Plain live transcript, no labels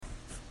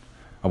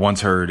I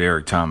once heard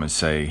Eric Thomas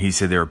say, he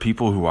said, there are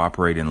people who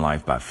operate in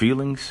life by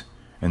feelings,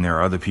 and there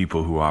are other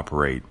people who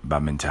operate by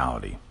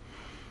mentality.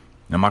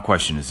 Now, my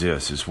question is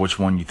this, is which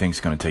one you think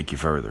is going to take you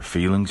further,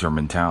 feelings or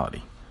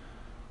mentality?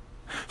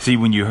 See,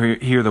 when you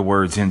hear the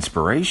words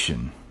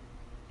inspiration,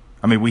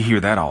 I mean, we hear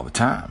that all the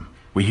time.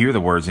 We hear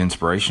the words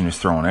inspiration is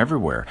thrown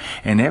everywhere.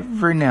 And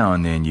every now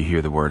and then you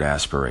hear the word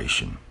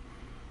aspiration.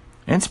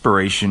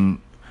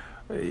 Inspiration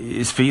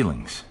is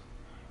feelings.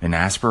 And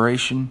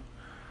aspiration,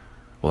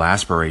 well,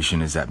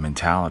 aspiration is that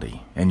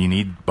mentality. And you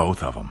need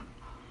both of them.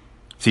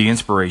 See,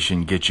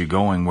 inspiration gets you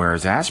going,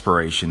 whereas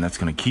aspiration, that's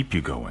going to keep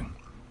you going.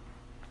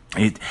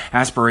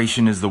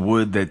 Aspiration is the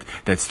wood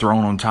that's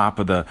thrown on top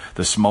of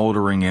the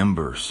smoldering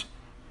embers.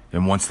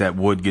 And once that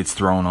wood gets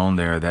thrown on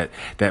there, that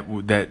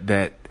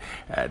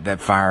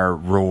fire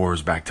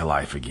roars back to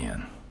life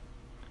again.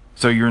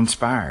 So you're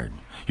inspired.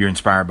 You're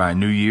inspired by a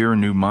new year, a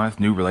new month,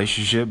 new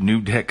relationship,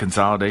 new debt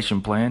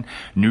consolidation plan,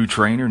 new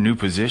trainer, new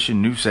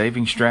position, new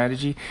saving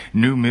strategy,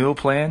 new meal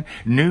plan,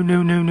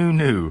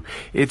 new.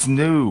 It's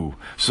new.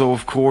 So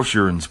of course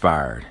you're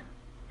inspired.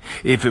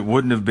 If it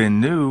wouldn't have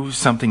been new,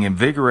 something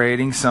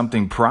invigorating,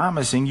 something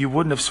promising, you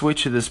wouldn't have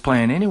switched to this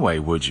plan anyway,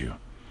 would you?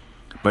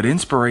 But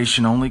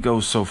inspiration only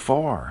goes so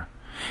far.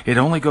 It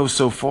only goes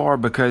so far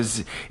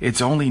because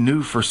it's only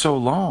new for so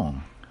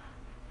long.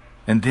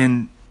 And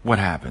then what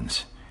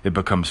happens? It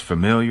becomes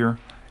familiar.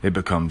 It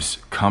becomes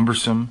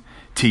cumbersome,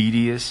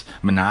 tedious,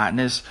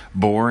 monotonous,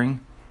 boring.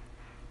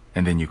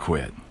 And then you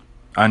quit.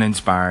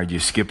 Uninspired, you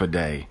skip a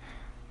day.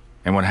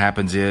 And what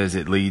happens is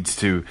it leads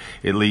to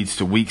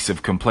weeks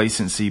of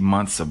complacency,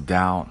 months of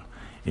doubt,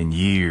 and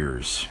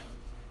years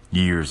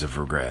of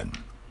regret.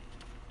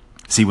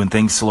 See, when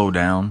things slow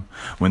down,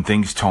 when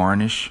things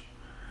tarnish,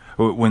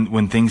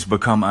 when things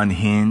become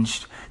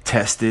unhinged,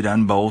 tested,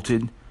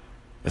 unbolted,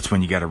 that's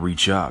when you got to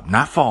reach up.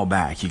 Not fall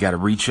back. You got to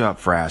reach up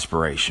for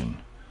aspiration.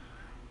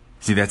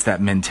 See, that's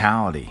that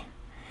mentality.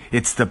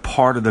 It's the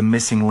part of the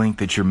missing link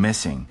that you're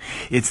missing.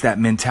 It's that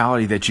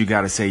mentality that you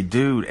got to say,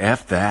 dude,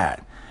 F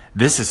that.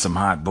 This is some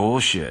hot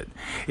bullshit.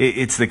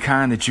 It's the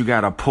kind that you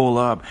got to pull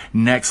up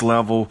next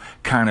level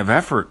kind of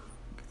effort,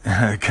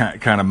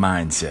 kind of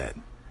mindset.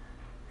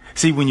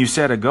 See, when you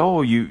set a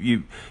goal,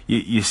 you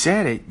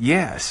set it,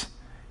 yes.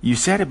 You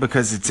set it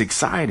because it's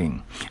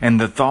exciting. And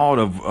the thought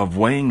of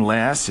weighing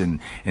less and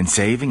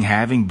saving,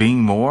 having,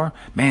 being more,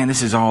 man,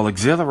 this is all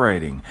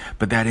exhilarating.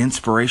 But that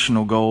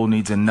inspirational goal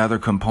needs another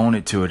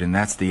component to it, and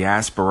that's the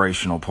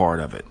aspirational part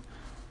of it.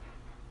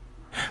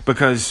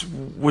 Because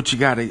what you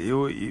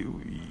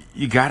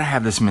gotta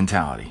have this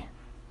mentality.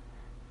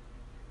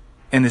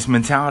 And this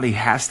mentality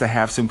has to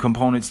have some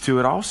components to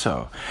it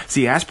also.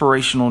 See,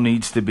 aspirational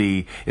needs to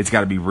be, it's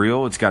got to be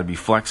real, it's got to be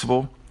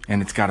flexible,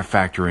 and it's got to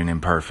factor in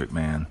imperfect,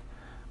 man.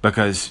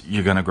 Because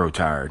you're going to grow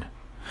tired.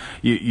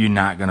 You're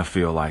not going to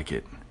feel like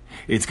it.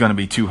 It's going to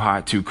be too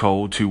hot, too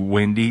cold, too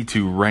windy,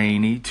 too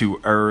rainy, too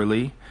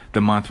early.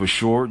 The month was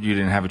short. You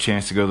didn't have a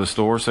chance to go to the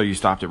store, so you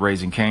stopped at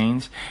Raising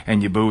Cane's,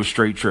 and your boo was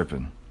straight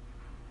tripping.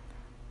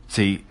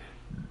 See,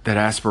 that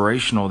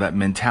aspirational, that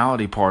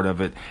mentality part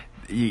of it,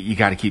 you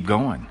got to keep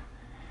going.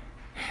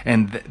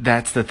 And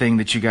that's the thing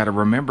that you got to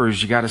remember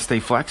is you got to stay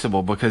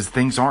flexible because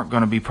things aren't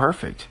going to be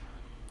perfect.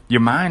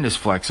 Your mind is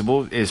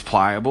flexible, is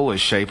pliable, is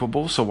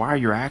shapeable, so why are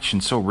your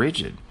actions so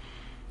rigid?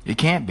 It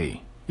can't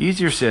be.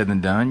 Easier said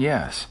than done,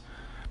 yes.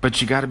 But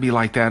you got to be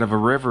like that of a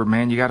river,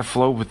 man. You got to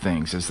flow with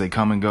things as they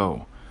come and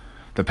go.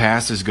 The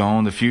past is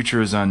gone, the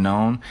future is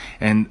unknown,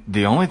 and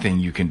the only thing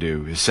you can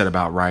do is set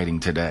about writing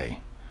today.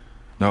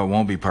 No, it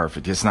won't be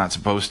perfect. It's not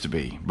supposed to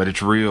be, but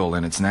it's real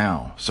and it's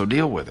now, so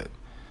deal with it.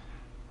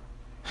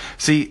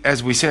 See,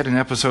 as we said in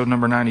episode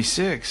number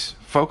 96,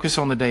 focus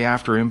on the day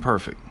after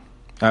imperfect.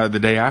 The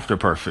day after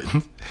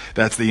perfect.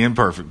 That's the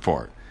imperfect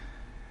part.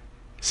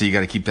 So you got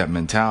to keep that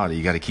mentality.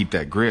 You got to keep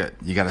that grit.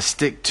 You got to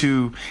stick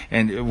to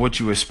and what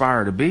you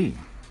aspire to be.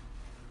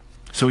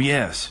 So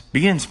yes,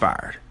 be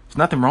inspired. There's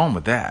nothing wrong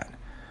with that.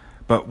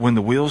 But when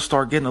the wheels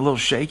start getting a little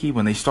shaky,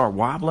 when they start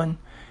wobbling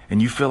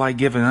and you feel like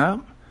giving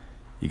up,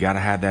 you got to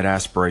have that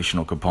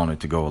aspirational component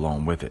to go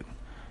along with it.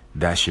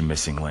 That's your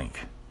missing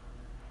link.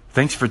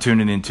 Thanks for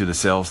tuning into The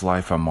Sales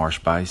Life. I'm Marsh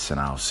Bice, and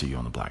I'll see you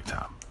on the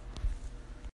blacktop.